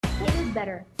is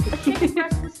better. The chicken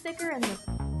breast was thicker and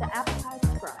the apple pie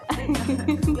was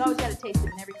fried. You always gotta taste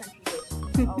it in every country you go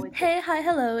to. It's always Hey, hi,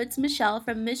 hello, it's Michelle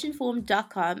from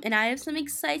missionform.com, and I have some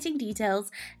exciting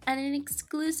details and an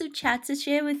exclusive chat to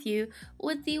share with you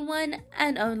with the one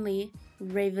and only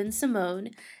Raven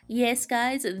Simone. Yes,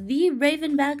 guys, the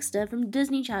Raven Baxter from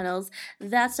Disney Channel's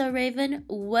That's So Raven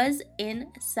was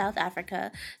in South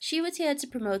Africa. She was here to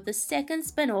promote the second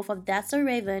spin-off of That's So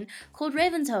Raven called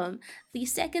Raven's Home. The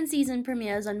second season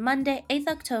premieres on Monday, 8th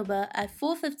October at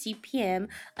 4:50 p.m.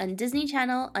 on Disney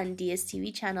Channel on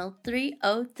DSTV channel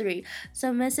 303.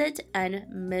 So miss it and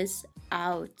miss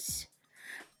out.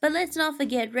 But let's not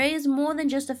forget, Ray is more than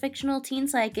just a fictional teen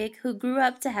psychic who grew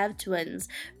up to have twins.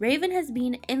 Raven has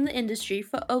been in the industry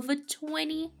for over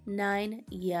 29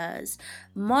 years,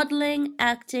 modeling,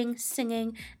 acting,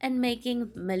 singing, and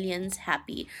making millions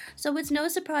happy. So it's no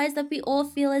surprise that we all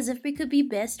feel as if we could be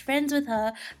best friends with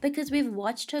her because we've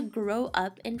watched her grow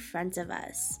up in front of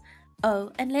us.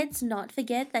 Oh, and let's not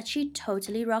forget that she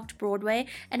totally rocked Broadway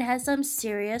and has some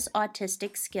serious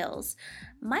artistic skills.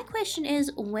 My question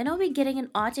is, when are we getting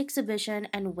an art exhibition,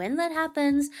 and when that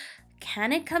happens,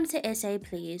 can it come to SA,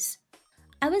 please?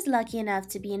 I was lucky enough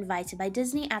to be invited by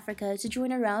Disney Africa to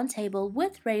join a roundtable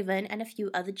with Raven and a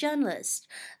few other journalists.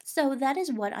 So that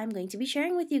is what I'm going to be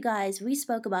sharing with you guys. We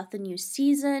spoke about the new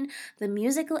season, the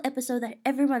musical episode that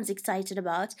everyone's excited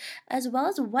about, as well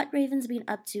as what Raven's been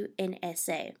up to in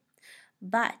SA.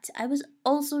 But I was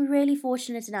also really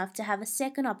fortunate enough to have a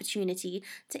second opportunity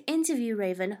to interview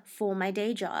Raven for my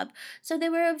day job. So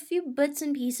there were a few bits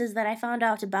and pieces that I found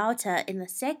out about her in the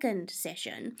second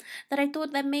session that I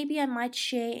thought that maybe I might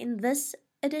share in this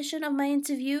edition of my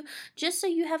interview, just so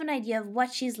you have an idea of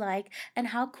what she's like and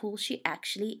how cool she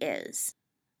actually is.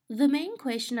 The main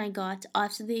question I got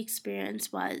after the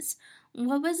experience was,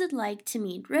 what was it like to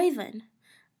meet Raven?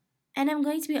 And I'm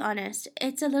going to be honest,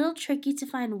 it's a little tricky to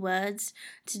find words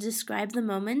to describe the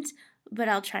moment, but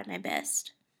I'll try my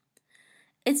best.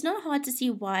 It's not hard to see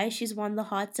why she's won the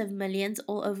hearts of millions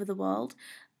all over the world.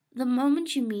 The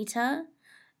moment you meet her,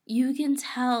 you can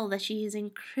tell that she is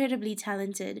incredibly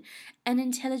talented and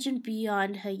intelligent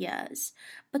beyond her years.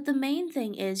 But the main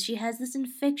thing is she has this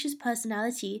infectious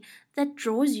personality that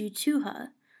draws you to her.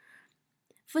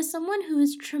 For someone who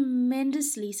is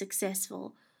tremendously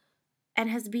successful, and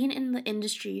has been in the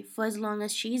industry for as long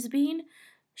as she's been,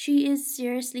 she is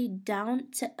seriously down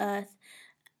to earth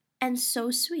and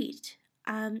so sweet,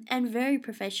 and very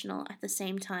professional at the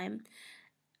same time.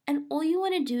 And all you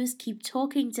want to do is keep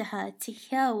talking to her to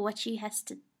hear what she has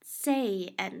to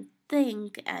say and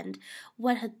think and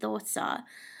what her thoughts are.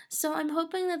 So I'm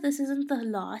hoping that this isn't the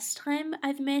last time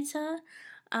I've met her.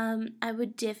 I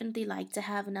would definitely like to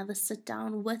have another sit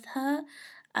down with her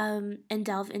and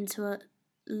delve into a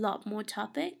lot more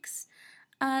topics.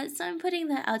 So I'm putting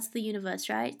that out to the universe,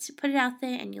 right? Put it out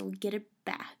there and you'll get it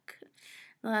back.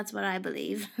 Well, that's what I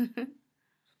believe.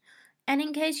 And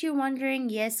in case you're wondering,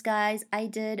 yes, guys, I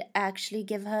did actually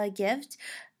give her a gift.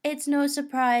 It's no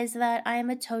surprise that I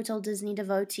am a total Disney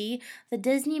devotee. The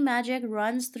Disney magic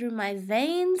runs through my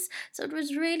veins, so it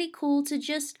was really cool to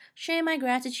just share my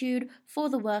gratitude for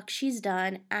the work she's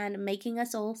done and making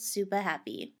us all super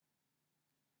happy.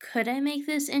 Could I make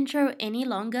this intro any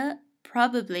longer?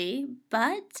 Probably,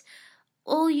 but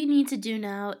all you need to do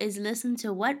now is listen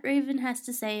to what Raven has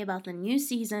to say about the new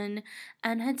season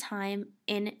and her time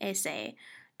in SA.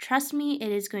 Trust me,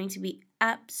 it is going to be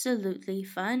absolutely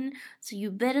fun, so you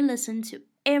better listen to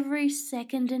every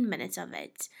second and minute of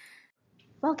it.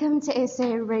 Welcome to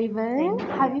SA, Raven.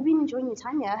 Have you been enjoying your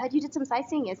time here? I heard you did some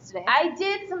sightseeing yesterday. I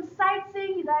did some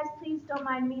sightseeing. You guys, please don't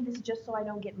mind me. This is just so I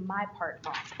don't get my part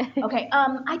wrong. Okay,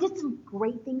 I did some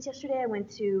great things yesterday. I went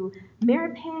to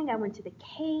Maripang. I went to the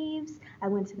caves. I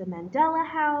went to the Mandela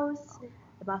House.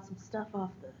 I bought some stuff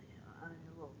off the,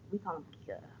 we call them,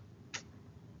 I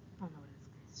don't know what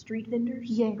it is, street vendors.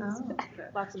 Yes. Oh, okay.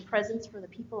 Bought some presents for the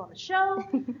people on the show.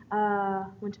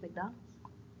 Went to McDonald's.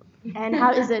 And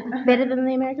how is it? Better than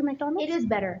the American McDonald's? It is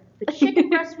better. The chicken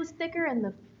breast was thicker and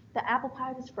the apple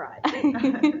pie was fried.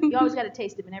 You always got to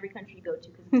taste them in every country you go to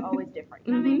because it's always different.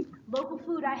 You know what I mean? Local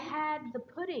food, I had the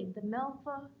pudding, the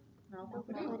Melfa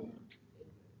pudding.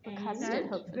 The custard,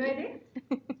 hopefully. Really?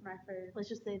 My favorite. Let's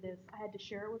just say this. I had to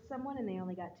share it with someone and they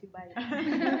only got 2 bites.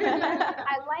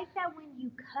 I like that when you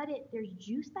cut it, there's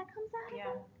juice that comes out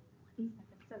of it.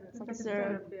 It's like a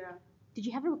syrup. Yeah. Did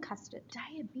you have it with custard?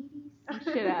 Diabetes.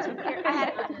 Shit out of Here, I had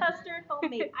it with custard,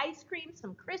 homemade ice cream,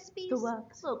 some Crispies. The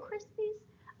works. Little Crispies.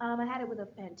 I had it with a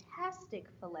fantastic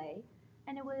filet,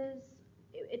 and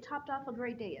it topped off a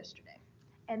great day yesterday.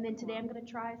 And then today I'm going to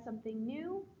try something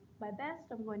new, my best.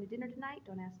 I'm going to dinner tonight.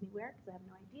 Don't ask me where because I have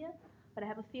no idea. but I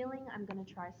have a feeling I'm gonna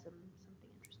try something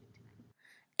interesting tonight.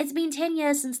 It's been 10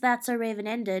 years since That's So Raven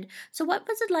ended, so what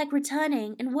was it like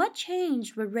returning and what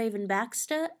changed with Raven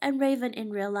Baxter and Raven in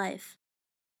real life?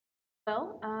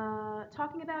 Well,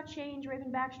 talking about change,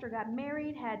 Raven Baxter got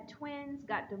married, had twins,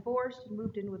 got divorced, and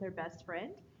moved in with her best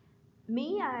friend.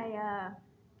 Me, I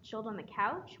chilled on the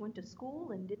couch, went to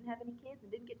school, and didn't have any kids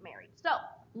and didn't get married. So,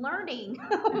 learning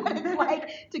what it's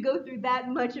like to go through that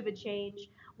much of a change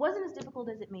wasn't as difficult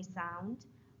as it may sound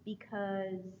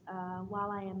because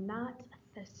while I am not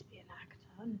a thespian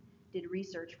actor and did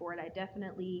research for it, I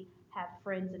definitely have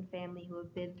friends and family who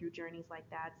have been through journeys like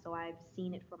that. So, I've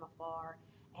seen it from afar.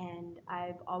 And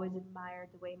I've always admired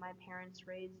the way my parents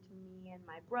raised me and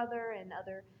my brother and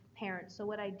other parents. So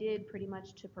what I did pretty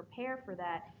much to prepare for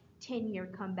that 10-year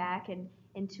comeback and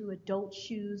into adult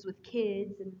shoes with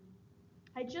kids, and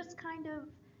I just kind of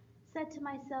said to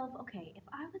myself, okay, if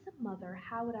I was a mother,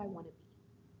 how would I want to be?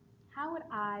 How would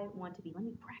I want to be? Let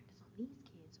me practice on these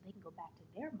kids so they can go back to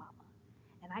their mama,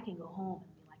 and I can go home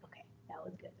and be like, okay, that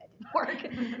was good, that didn't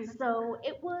work. So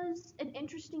it was an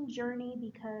interesting journey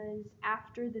because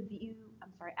after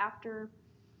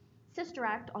Sister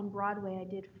Act on Broadway, I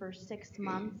did for 6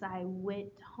 months. I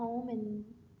went home and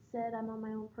said I'm on my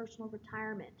own personal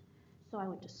retirement. So I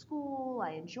went to school,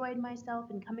 I enjoyed myself,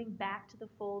 and coming back to the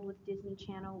fold with Disney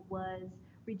Channel was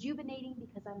rejuvenating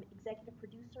because I'm executive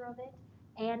producer of it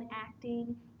and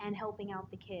acting and helping out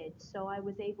the kids. So I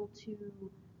was able to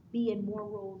be in more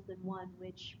roles than one,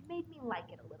 which made me like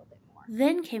it a little bit more.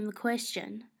 Then came the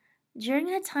question. During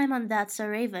her time on That's So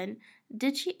Raven,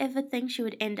 did she ever think she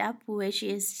would end up where she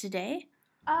is today?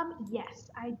 Yes,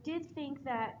 I did think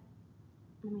that,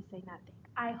 let me say not think.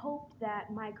 I hoped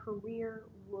that my career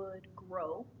would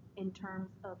grow in terms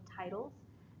of titles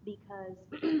because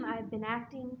I've been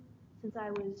acting since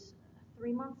I was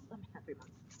 3 months, I mean, not 3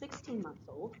 months, 16 months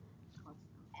old.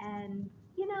 And,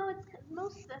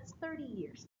 it's that's 30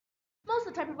 years. Most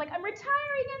of the time, people are like, I'm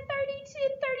retiring in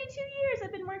 32 years.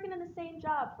 I've been working in the same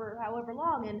job for however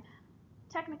long. And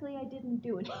technically I didn't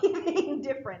do anything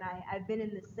different. I've been in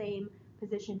the same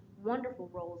position, wonderful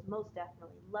roles, most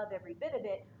definitely, love every bit of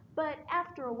it. But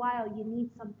after a while, you need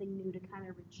something new to kind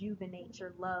of rejuvenate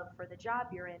your love for the job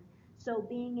you're in. So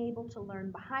being able to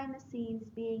learn behind the scenes,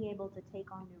 being able to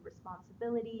take on new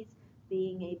responsibilities,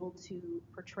 being able to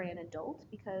portray an adult,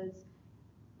 because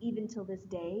even till this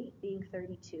day, being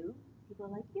 32, people are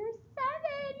like, "You're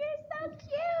 7, you're so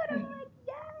cute." I'm like,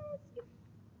 "Yes."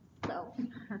 So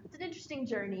it's an interesting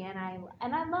journey, and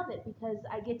I love it because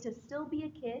I get to still be a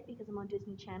kid because I'm on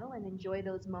Disney Channel and enjoy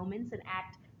those moments and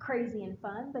act crazy and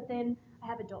fun. But then I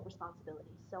have adult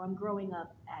responsibilities, so I'm growing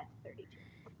up at 32.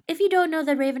 If you don't know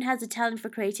that Raven has a talent for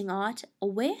creating art,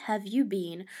 where have you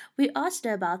been? We asked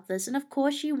her about this, and of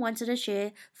course, she wanted to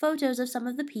share photos of some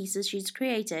of the pieces she's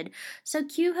created. So,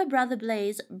 cue her brother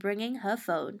Blaze bringing her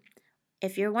phone.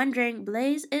 If you're wondering,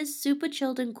 Blaze is super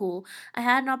chilled and cool. I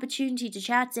had an opportunity to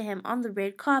chat to him on the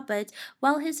red carpet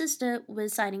while his sister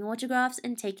was signing autographs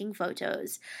and taking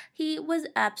photos. He was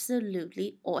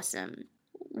absolutely awesome.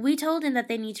 We told him that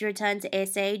they need to return to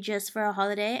SA just for a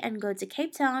holiday and go to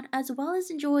Cape Town as well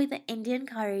as enjoy the Indian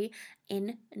curry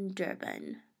in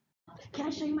Durban. Can I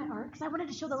show you my art? Because I wanted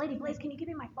to show the lady. Blaze, can you give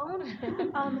me my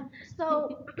phone?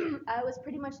 So I was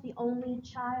pretty much the only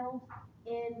child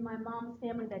in my mom's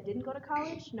family that didn't go to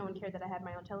college. No one cared that I had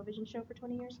my own television show for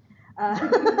 20 years.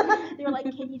 They were like,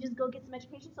 can you just go get some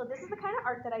education? So this is the kind of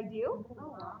art that I do. Oh,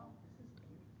 wow.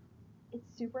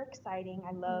 It's super exciting.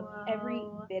 I love every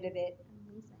bit of it.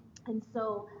 Amazing. And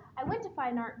so I went to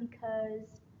fine art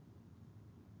because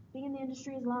being in the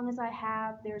industry as long as I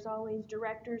have, there's always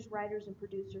directors, writers, and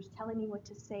producers telling me what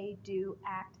to say, do,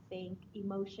 act, think,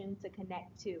 emotion to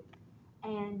connect to.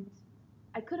 And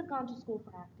I could have gone to school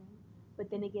for acting,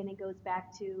 but then again, it goes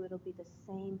back to it'll be the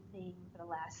same thing for the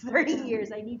last 30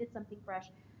 years. I needed something fresh.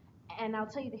 And I'll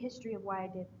tell you the history of why I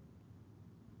did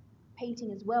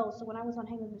painting as well. So when I was on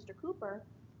Hang with Mr. Cooper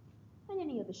and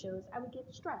any of the shows, I would get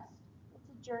stressed. It's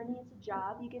a journey, it's a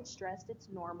job, you get stressed, it's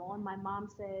normal. And my mom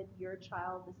said, you're a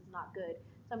child, this is not good.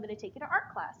 So I'm going to take you to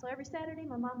art class. So every Saturday,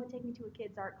 my mom would take me to a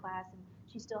kid's art class, and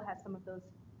she still has some of those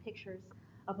pictures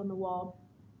up on the wall.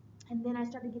 And then I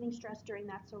started getting stressed during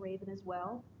That's So Raven as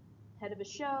well. Head of a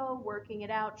show, working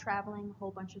it out, traveling, a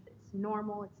whole bunch of it's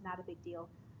normal, it's not a big deal.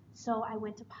 So I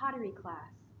went to pottery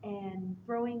class, and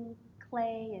throwing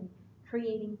clay and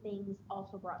creating things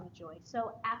also brought me joy.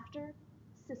 So after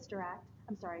Sister Act,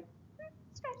 I'm sorry,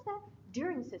 scratch that.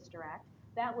 During Sister Act,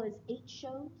 that was 8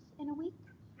 shows in a week.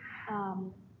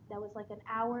 That was like an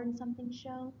hour and something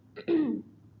show.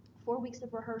 4 weeks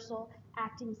of rehearsal,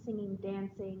 acting, singing,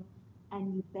 dancing,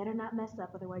 and you better not mess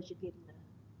up, otherwise you're getting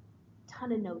a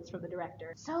ton of notes from the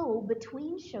director. So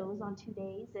between shows on 2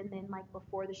 days, and then like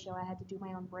before the show, I had to do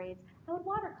my own braids. I would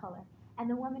watercolor. And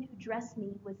the woman who dressed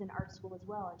me was in art school as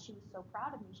well, and she was so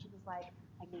proud of me. She was like,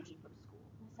 "I need you to go to school."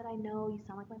 And I said, "I know, you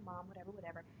sound like my mom, whatever,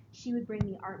 whatever." She would bring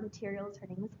me art materials. Her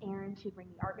name was Erin. She would bring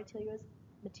me art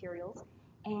materials,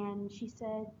 and she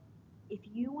said, "If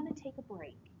you want to take a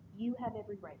break, you have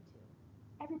every right to.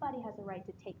 Everybody has a right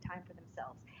to take time for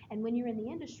themselves. And when you're in the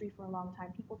industry for a long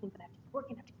time, people think that I have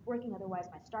to keep working, otherwise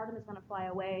my stardom is going to fly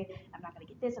away. I'm not going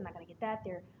to get this, I'm not going to get that."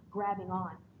 They're grabbing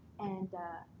on. And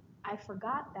I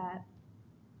forgot that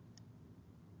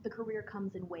the career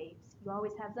comes in waves. You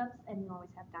always have ups and you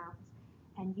always have downs.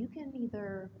 And you can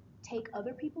either take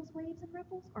other people's waves and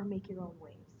ripples or make your own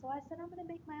waves. So I said, I'm going to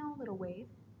make my own little wave,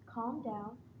 calm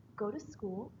down, go to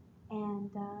school,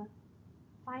 and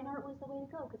fine art was the way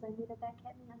to go because I knew that that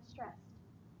kept me unstressed.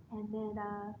 And then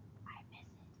I miss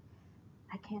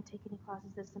it. I can't take any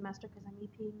classes this semester because I'm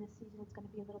EPing this season. It's going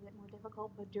to be a little bit more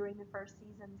difficult, but during the first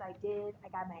seasons I did. I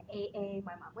got my AA.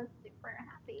 My mom was super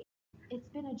happy. It's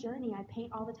been a journey. I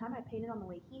paint all the time. I painted on the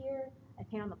way here. I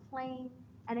paint on the plane,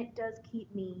 and it does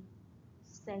keep me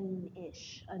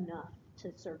sane-ish enough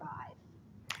to survive.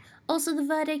 Also, the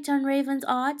verdict on Raven's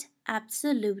art?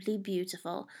 Absolutely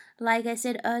beautiful. Like I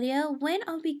said earlier, when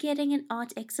are we getting an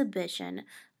art exhibition?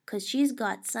 Because she's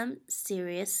got some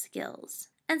serious skills.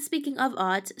 And speaking of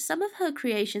art, some of her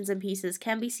creations and pieces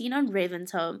can be seen on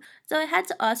Raven's home, so I had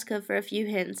to ask her for a few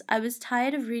hints. I was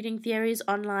tired of reading theories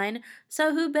online,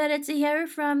 so who better to hear it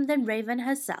from than Raven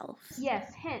herself?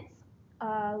 Yes, hints.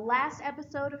 Last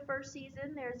episode of first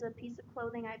season, there's a piece of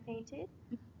clothing I painted.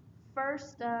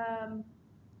 First,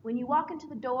 when you walk into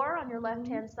the door on your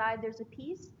left-hand side, there's a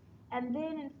piece. And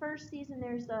then in first season,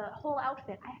 there's a whole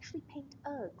outfit. I actually paint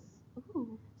Uggs.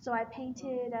 Ooh. So I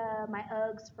painted my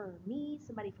Uggs for me,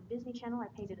 somebody from Disney Channel. I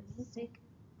painted a sick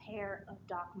pair of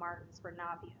Doc Martens for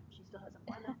Navia. She still hasn't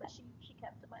worn them, but she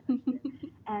kept them. I know she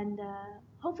did. And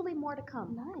hopefully more to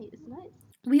come. Nice.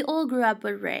 We all grew up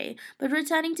with Ray, but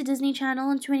returning to Disney Channel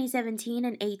in 2017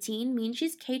 and 18 means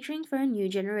she's catering for a new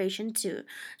generation too.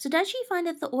 So does she find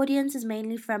that the audience is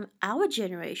mainly from our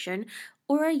generation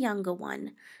or a younger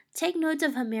one? Take note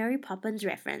of her Mary Poppins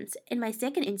reference. In my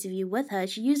second interview with her,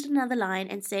 she used another line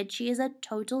and said she is a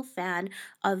total fan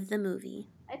of the movie.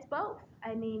 It's both.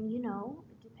 I mean,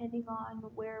 depending on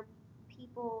where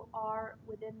people are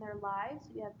within their lives,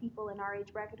 you have people in our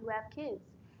age bracket who have kids.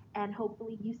 And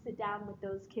hopefully you sit down with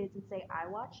those kids and say, I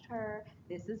watched her,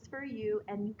 this is for you,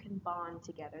 and you can bond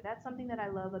together. That's something that I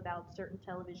love about certain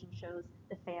television shows,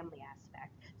 the family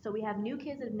aspect. So we have new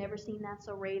kids that have never seen That's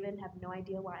So Raven, have no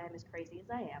idea why I'm as crazy as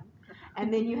I am.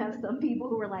 And then you have some people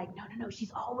who are like, no,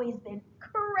 she's always been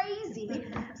crazy.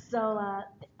 So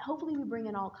hopefully we bring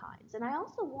in all kinds. And I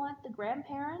also want the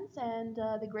grandparents and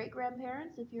the great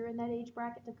grandparents, if you're in that age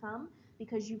bracket, to come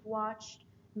because you've watched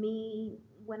me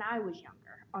when I was younger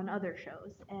on other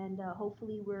shows, and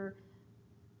hopefully we're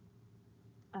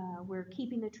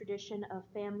keeping the tradition of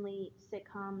family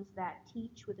sitcoms that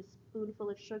teach with a spoonful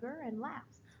of sugar and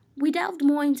laughs. We delved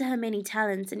more into her many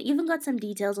talents and even got some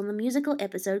details on the musical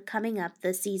episode coming up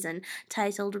this season,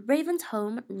 titled Raven's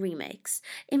Home Remix.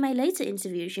 In my later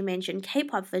interview, she mentioned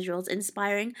K-pop visuals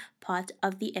inspiring part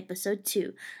of the episode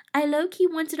too. I low-key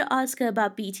wanted to ask her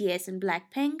about BTS and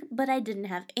Blackpink, but I didn't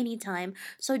have any time,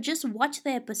 so just watch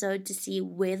the episode to see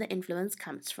where the influence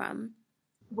comes from.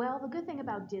 Well, the good thing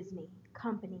about Disney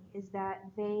Company is that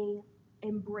they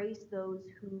embrace those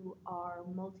who are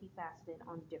multifaceted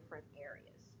on different areas.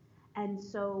 And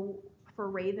so for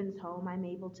Raven's Home, I'm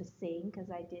able to sing because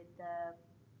I did the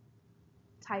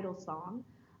title song.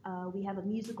 We have a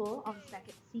musical on the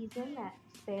second season that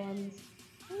spans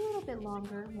a little bit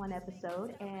longer, one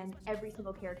episode, and every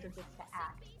single character gets to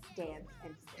act, dance,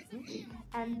 and sing.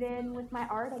 And then with my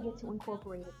art, I get to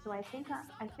incorporate it. So I think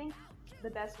the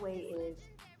best way is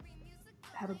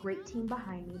have a great team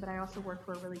behind me, but I also work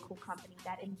for a really cool company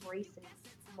that embraces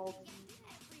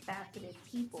multifaceted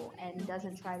people and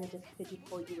doesn't try to just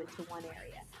pigeonhole you into one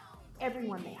area.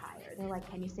 Everyone they hire, they're like,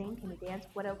 can you sing? Can you dance?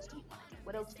 What else do you want to do?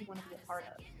 What else do you want to be a part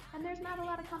of? And there's not a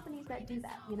lot of companies that do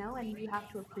that, and you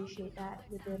have to appreciate that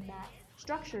within that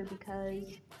structure because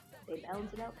they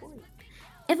balance it out for you.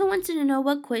 Ever wanted to know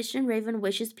what question Raven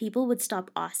wishes people would stop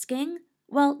asking?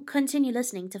 Well, continue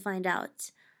listening to find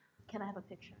out. Can I have a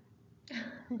picture?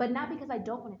 But not because I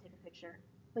don't want to take a picture,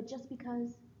 but just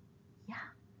because, yeah.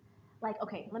 Like,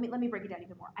 okay, let me break it down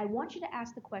even more. I want you to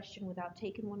ask the question without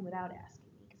taking one without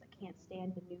asking me because I can't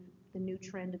stand the new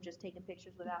trend of just taking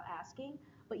pictures without asking.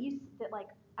 But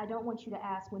I don't want you to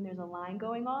ask when there's a line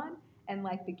going on and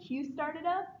like the cue started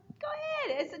up. go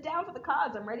ahead. It's down for the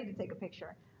cause. I'm ready to take a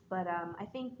picture. But I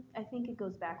think it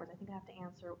goes backwards. I think I have to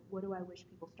answer, what do I wish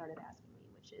people started asking me,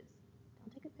 which is,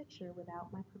 don't take a picture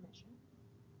without my permission.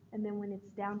 And then when it's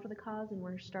down for the cause and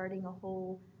we're starting a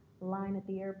whole line at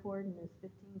the airport and there's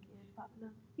 15 kids popping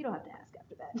up, you don't have to ask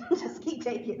after that. Just keep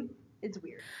taking. It's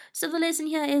weird. So the lesson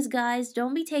here is, guys,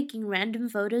 don't be taking random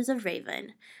photos of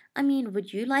Raven. I mean,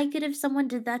 would you like it if someone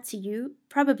did that to you?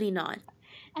 Probably not.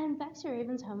 And back to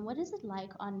Raven's home, what is it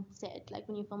like on set? Like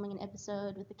when you're filming an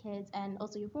episode with the kids and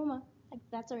also your former, like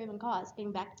That's So Raven cause,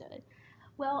 getting back to it.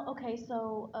 Well, okay,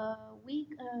 so a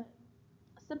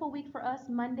simple week for us.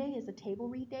 Monday is a table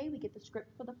read day. We get the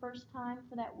script for the first time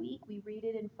for that week. We read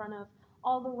it in front of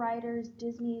all the writers,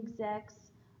 Disney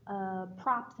execs,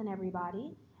 props, and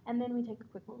everybody. And then we take a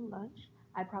quick little lunch.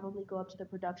 I'd probably go up to the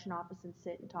production office and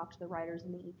sit and talk to the writers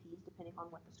and the EPs, depending on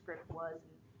what the script was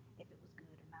and if it was good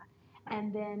or not.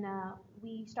 And then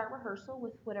we start rehearsal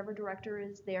with whatever director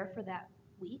is there for that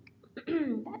week.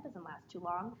 That doesn't last too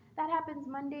long. That happens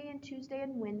Monday and Tuesday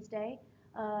and Wednesday.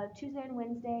 Tuesday and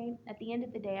Wednesday, at the end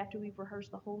of the day, after we've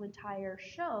rehearsed the whole entire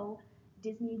show,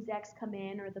 Disney execs come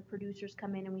in or the producers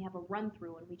come in and we have a run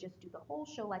through and we just do the whole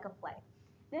show like a play.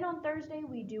 Then on Thursday,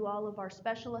 we do all of our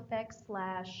special effects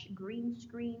 / green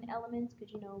screen elements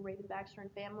because, Raven Baxter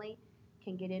and family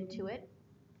can get into it.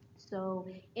 So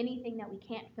anything that we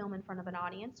can't film in front of an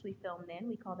audience, we film then.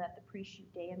 We call that the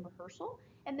pre-shoot day and rehearsal.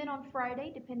 And then on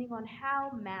Friday, depending on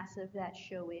how massive that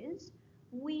show is,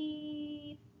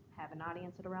 we have an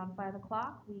audience at around 5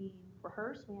 o'clock. We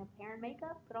rehearse, we have hair and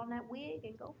makeup, put on that wig,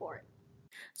 and go for it.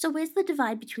 So where's the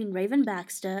divide between Raven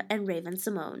Baxter and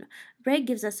Raven-Symoné? Ray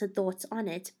gives us her thoughts on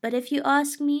it, but if you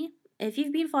ask me, if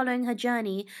you've been following her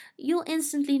journey, you'll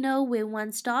instantly know where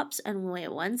one stops and where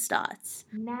one starts.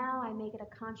 Now I make it a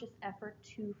conscious effort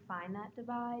to find that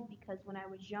divide because when I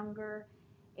was younger,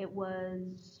 it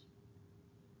was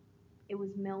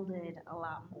melded a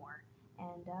lot more.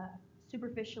 And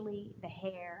superficially, the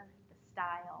hair, the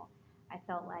style, I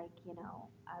felt like,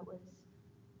 I was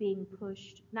being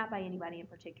pushed, not by anybody in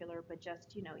particular, but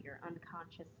just, your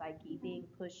unconscious psyche being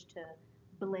pushed to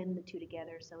blend the two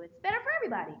together. So it's better for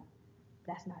everybody.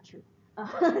 That's not true.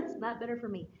 It's not better for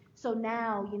me. So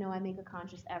now, I make a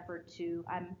conscious effort to,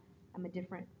 I'm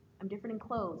different in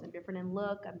clothes, I'm different in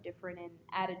look, I'm different in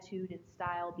attitude and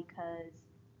style because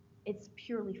it's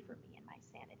purely for me and my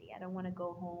sanity. I don't want to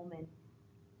go home and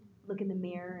look in the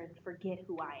mirror and forget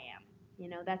who I am.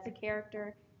 That's a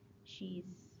character. She's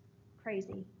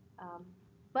crazy.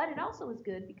 But it also is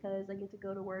good because I get to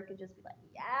go to work and just be like,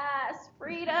 yes,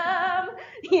 freedom.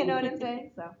 You know what I'm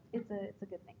saying? So it's a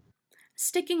good thing.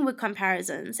 Sticking with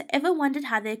comparisons, ever wondered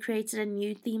how they created a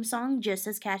new theme song just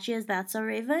as catchy as That's So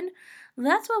Raven?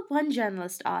 That's what one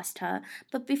journalist asked her,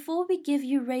 but before we give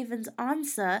you Raven's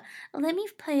answer, let me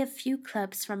play a few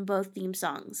clips from both theme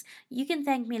songs. You can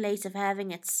thank me later for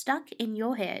having it stuck in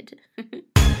your head.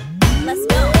 Let's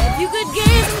go. If you could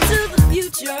gaze into the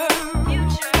future,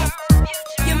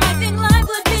 you might think life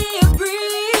would be a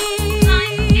breeze.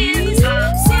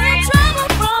 Seeing trouble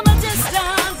from a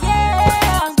distance,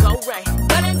 yeah. Go right,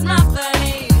 but it's not that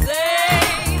easy.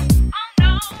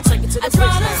 Take it to the I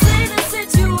try to see the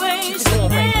situation,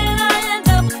 then I end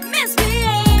up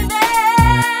misbehaving.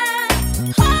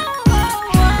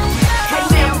 Hey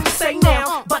now, say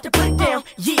now, about to put it down.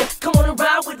 Yeah, come on and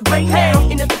ride with Ray now.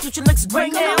 And if the future looks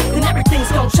great now, then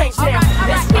everything's gonna change now.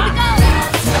 Let's go.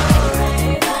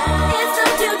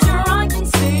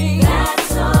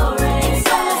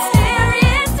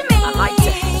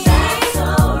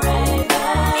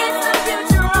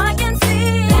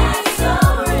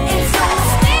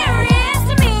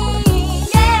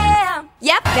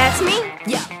 That's me?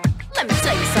 Yeah. Let me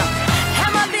tell you something.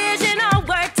 Had my vision all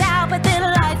worked out, but then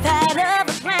life had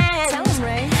other plans. Tell 'em,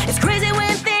 Ray. It's crazy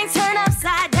when things turn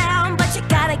upside down, but you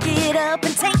gotta get up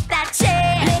and take that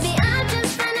chance. Maybe I'm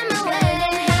just finding my way,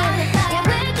 and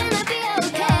we're gonna be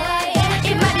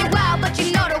okay. It might be wild, but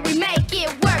you know that we make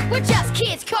it work. We're just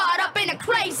kids caught up in a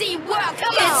crazy world.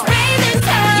 Come on. It's Raven's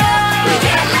home.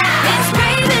 It's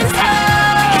Raven's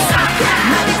home. It's our crowd.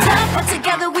 Might be tough, but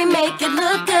together we make it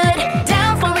look good.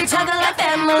 Each other like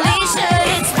family should.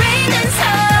 It's Raven's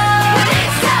home.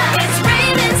 It's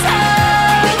Raven's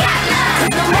home. We got love.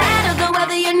 'Cause no matter the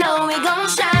weather, we gon'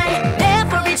 shine. There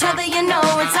for each other,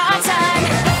 it's our time.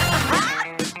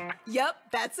 Yup,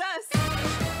 that's us.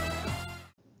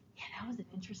 Yeah, that was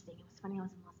interesting. It was funny. I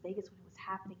was in Las Vegas when it was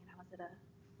happening, and I was at a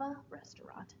pho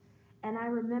restaurant, and I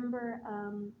remember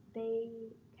they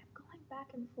kept going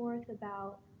back and forth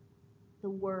about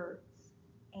the words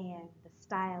and the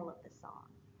style of the song.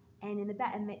 And in the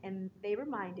back, and they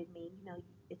reminded me,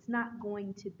 it's not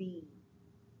going to be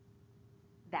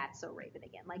That's So Raven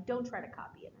again. Like, don't try to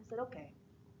copy it. And I said, okay.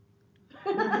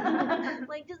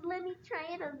 Like, just let me try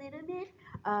it a little bit.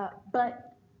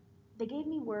 But they gave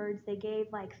me words. They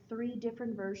gave like 3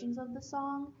 different versions of the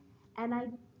song, and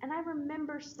I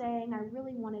remember saying I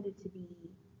really wanted it to be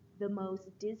the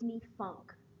most Disney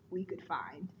funk we could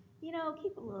find. You know,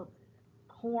 keep a little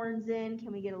horns in.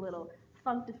 Can we get a little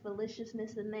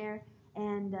funkdeliciousness in there?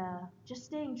 And just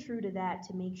staying true to that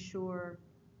to make sure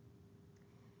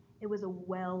it was a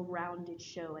well-rounded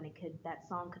show, and that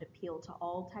song could appeal to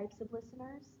all types of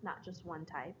listeners, not just one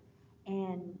type.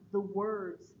 And the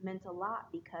words meant a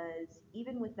lot because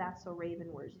even with That's So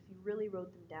Raven words, if you really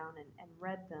wrote them down and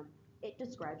read them, it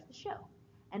describes the show.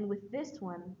 And with this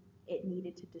one, it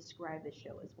needed to describe the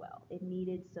show as well. It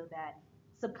needed so that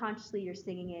subconsciously you're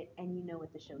singing it and you know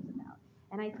what the show's about.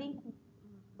 And I think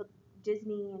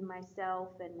Disney and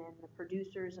myself and the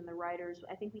producers and the writers,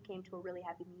 I think we came to a really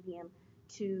happy medium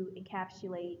to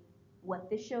encapsulate what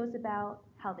this show is about,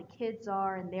 how the kids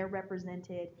are and they're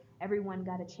represented. Everyone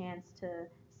got a chance to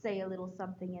say a little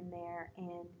something in there,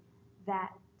 and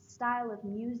that style of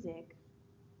music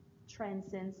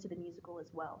transcends to the musical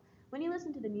as well. When you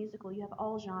listen to the musical, you have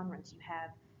all genres. You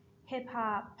have hip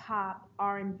hop, pop,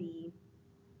 R&B,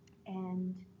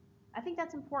 and I think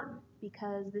that's important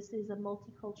because this is a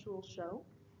multicultural show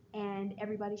and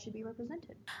everybody should be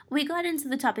represented. We got into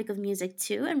the topic of music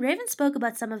too, and Raven spoke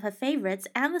about some of her favorites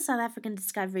and the South African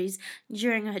discoveries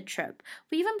during her trip.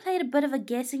 We even played a bit of a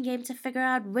guessing game to figure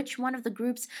out which one of the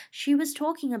groups she was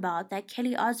talking about that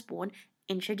Kelly Osbourne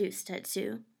introduced her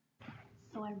to.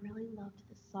 So I really loved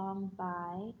the song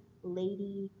by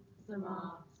Lady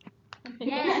Zama.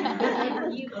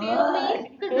 Yes, you feel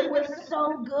me? It was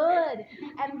so good.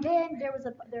 And then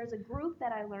there's a group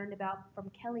that I learned about from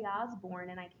Kelly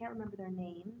Osbourne, and I can't remember their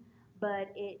name,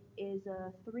 but it is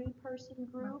a 3-person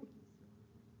group.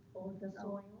 Or the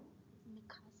soil.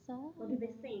 Mikasa? What do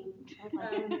they sing?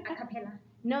 A cappella.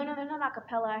 No, they're not a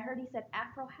cappella. I heard he said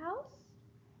Afro House,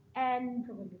 and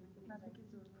Probably.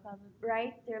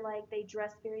 right, they're like they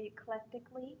dress very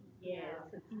eclectically.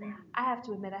 Yes, it's them. I have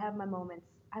to admit, I have my moments.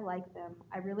 I like them.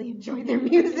 I really enjoy their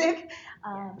music.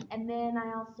 And then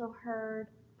I also heard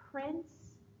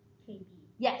Prince. KB.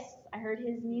 Yes, I heard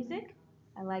his music.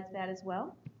 I liked that as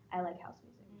well. I like house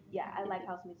music. Yeah, I like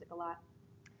house music a lot.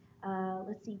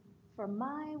 Let's see. For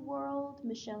my world,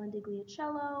 Michelle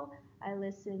Indigliacello. I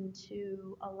listen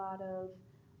to a lot of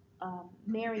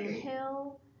Marion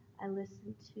Hill. I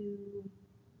listen to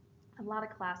a lot of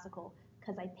classical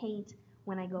because I paint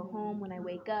when I go home, when I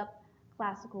wake up.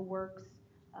 Classical works.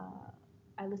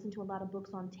 I listen to a lot of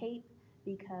books on tape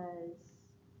because,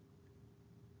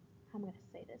 how am I going to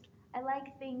say this? I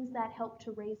like things that help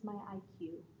to raise my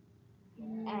IQ.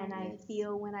 And I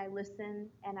feel when I listen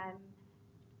and I'm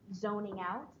zoning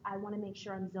out, I want to make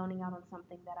sure I'm zoning out on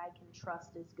something that I can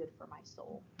trust is good for my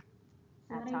soul.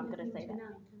 So That's what how are I'm you going to say listening that.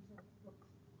 now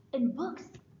in terms of books? In books,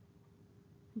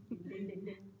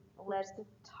 let's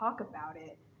talk about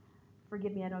it.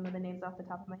 Forgive me, I don't know the names off the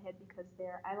top of my head because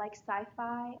I like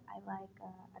sci-fi.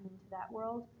 I'm into that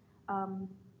world. I'm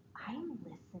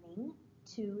listening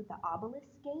to The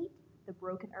Obelisk Gate, The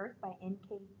Broken Earth by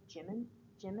N.K. Jemisin.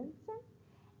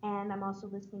 And I'm also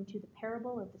listening to The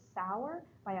Parable of the Sower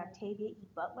by Octavia E.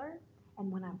 Butler. And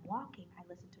when I'm walking, I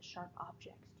listen to Sharp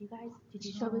Objects. Did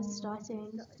you Show is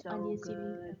starting so on YouTube.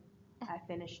 good. I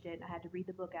finished it. I had to read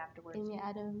the book afterwards. Amy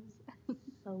Adams.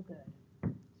 So good. So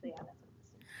yeah, that's what I'm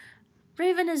listening to.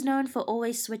 Raven is known for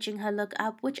always switching her look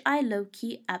up, which I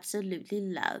low-key absolutely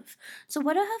love. So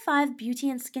what are her 5 beauty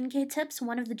and skincare tips?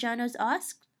 One of the journos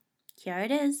asked. Here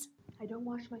it is. I don't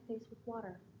wash my face with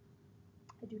water.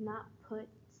 I do not put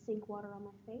sink water on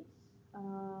my face.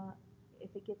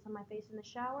 If it gets on my face in the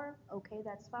shower, okay,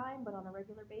 that's fine. But on a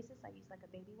regular basis, I use like a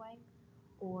baby wipe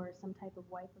or some type of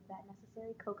wipe if that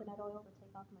necessary. Coconut oil to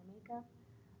take off my makeup.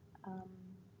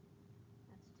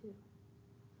 That's 2.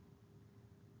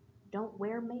 Don't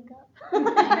wear makeup.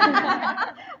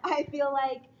 I feel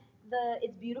like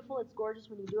it's beautiful, it's gorgeous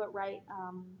when you do it right.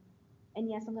 And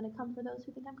yes, I'm gonna come for those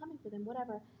who think I'm coming for them.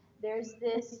 Whatever. There's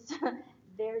this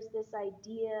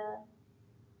idea.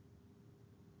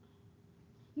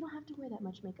 You don't have to wear that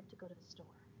much makeup to go to the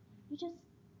store. You just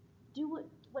do what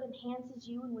enhances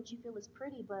you and what you feel is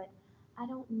pretty. But I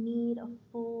don't need a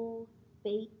full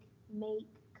bake, make,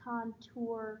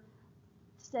 contour,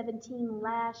 17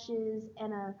 lashes,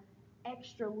 and a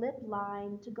extra lip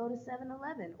line to go to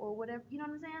 7-Eleven or whatever. You know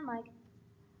what I'm saying? Like,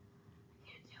 I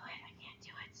can't do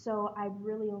it. So I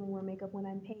really only wear makeup when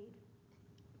I'm paid.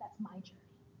 That's my journey.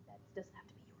 That doesn't have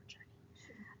to be your journey.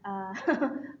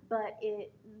 But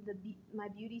my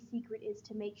beauty secret is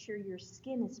to make sure your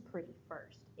skin is pretty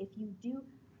first. If you do,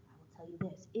 I will tell you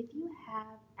this: if you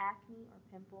have acne or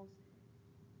pimples,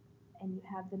 and you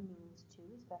have the means to,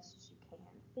 as best as you can,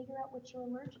 figure out what you're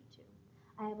allergic to.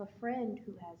 I have a friend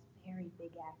who has very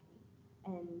big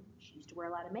acne, and she used to wear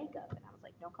a lot of makeup, and I was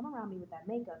like, don't come around me with that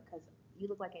makeup, because you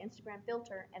look like an Instagram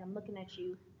filter, and I'm looking at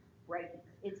you right here.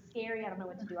 It's scary. I don't know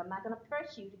what to do. I'm not going to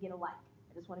press you to get a like.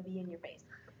 I just want to be in your face.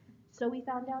 So we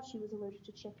found out she was allergic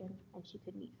to chicken, and she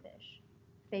couldn't eat fish.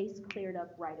 Face cleared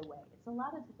up right away. It's a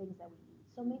lot of the things that we eat.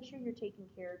 So make sure you're taking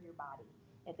care of your body.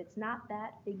 If it's not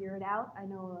that, figure it out. I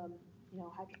know,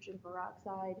 hydrogen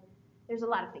peroxide. There's a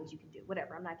lot of things you can do.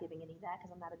 Whatever. I'm not giving any of that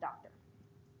because I'm not a doctor.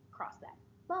 Cross that.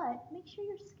 But make sure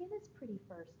your skin is pretty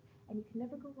first, and you can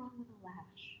never go wrong with a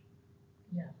lash.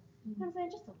 Yes. You know what I'm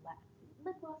saying? Just a lash.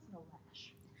 Lip gloss and a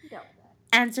lash. You dealt with that.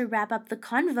 And to wrap up the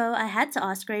convo, I had to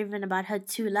ask Raven about her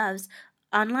two loves,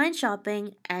 online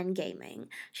shopping and gaming.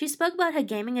 She spoke about her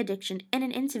gaming addiction in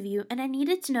an interview, and I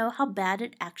needed to know how bad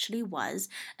it actually was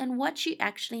and what she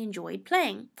actually enjoyed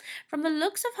playing. From the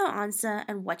looks of her answer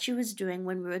and what she was doing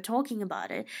when we were talking about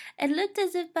it, it looked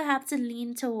as if perhaps it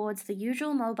leaned towards the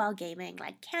usual mobile gaming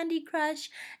like Candy Crush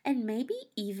and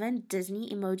maybe even Disney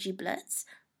Emoji Blitz.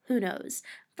 Who knows?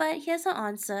 But here's her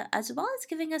answer, as well as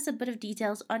giving us a bit of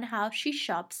details on how she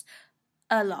shops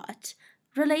a lot.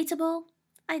 Relatable?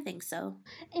 I think so.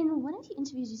 In one of your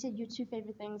interviews, you said your two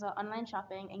favorite things are online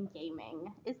shopping and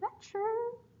gaming. Is that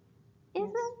true? Is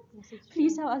it? Yes, it's true.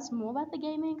 Please tell us more about the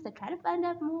gaming, because I try to find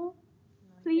out more.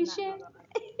 Please share.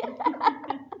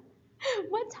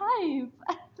 What type?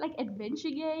 Like adventure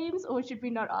games, or should we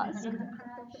not ask?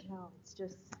 No, it's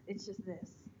just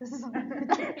this.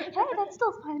 Hey, that's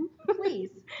still fun.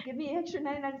 Please give me extra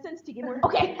 99 cents to get more.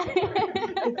 Okay.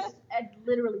 It's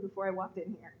literally before I walked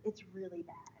in here. It's really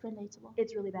bad. Relatable.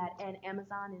 It's really bad, and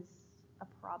Amazon is a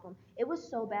problem. It was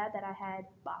so bad that I had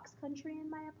box country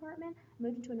in my apartment. I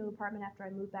moved into a new apartment after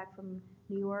I moved back from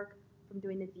New York from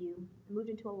doing The View. I moved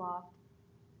into a loft,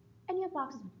 and you have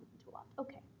boxes when you move into a loft.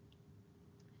 Okay.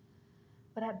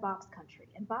 But I had box country,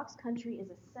 and box country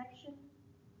is a section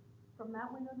from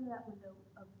that window to that window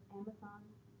of Amazon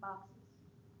boxes.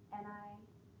 And I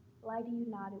lie to you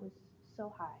not, it was so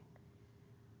high.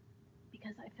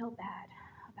 Because I felt bad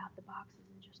about the boxes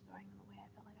and just throwing them away. I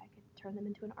felt like I could turn them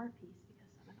into an art piece because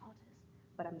I'm an artist.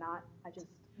 But I'm not. I just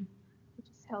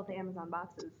held the Amazon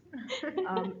boxes.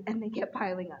 And they kept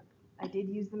piling up. I did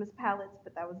use them as pallets,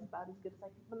 but that was about as good as I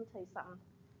could. Let me tell you something.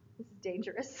 This is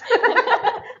dangerous.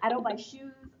 I don't buy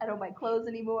shoes. I don't buy clothes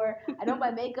anymore. I don't buy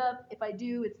makeup. If I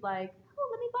do, it's like, oh,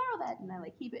 let me borrow that. And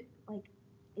I keep it.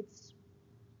 It's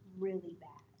really bad.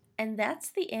 And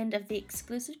that's the end of the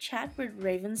exclusive chat with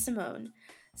Raven Simone.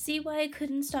 See why I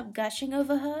couldn't stop gushing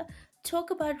over her?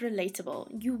 Talk about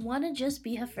relatable. You wanna just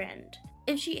be her friend.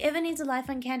 If she ever needs a life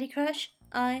on Candy Crush,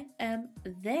 I am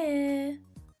there.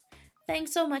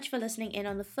 Thanks so much for listening in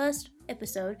on the first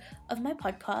episode of my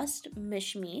podcast,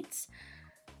 Mish Meets.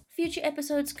 Future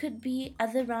episodes could be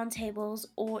other roundtables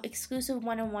or exclusive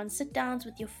one-on-one sit-downs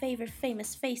with your favorite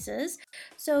famous faces.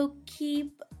 So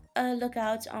keep a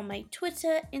lookout on my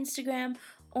Twitter, Instagram,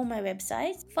 or my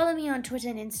website. Follow me on Twitter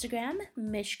and Instagram,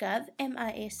 Mishgov,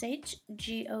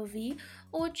 MISHGOV,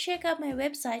 or check out my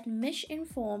website,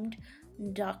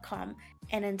 mishinformed.com.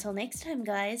 And until next time,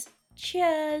 guys,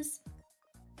 cheers!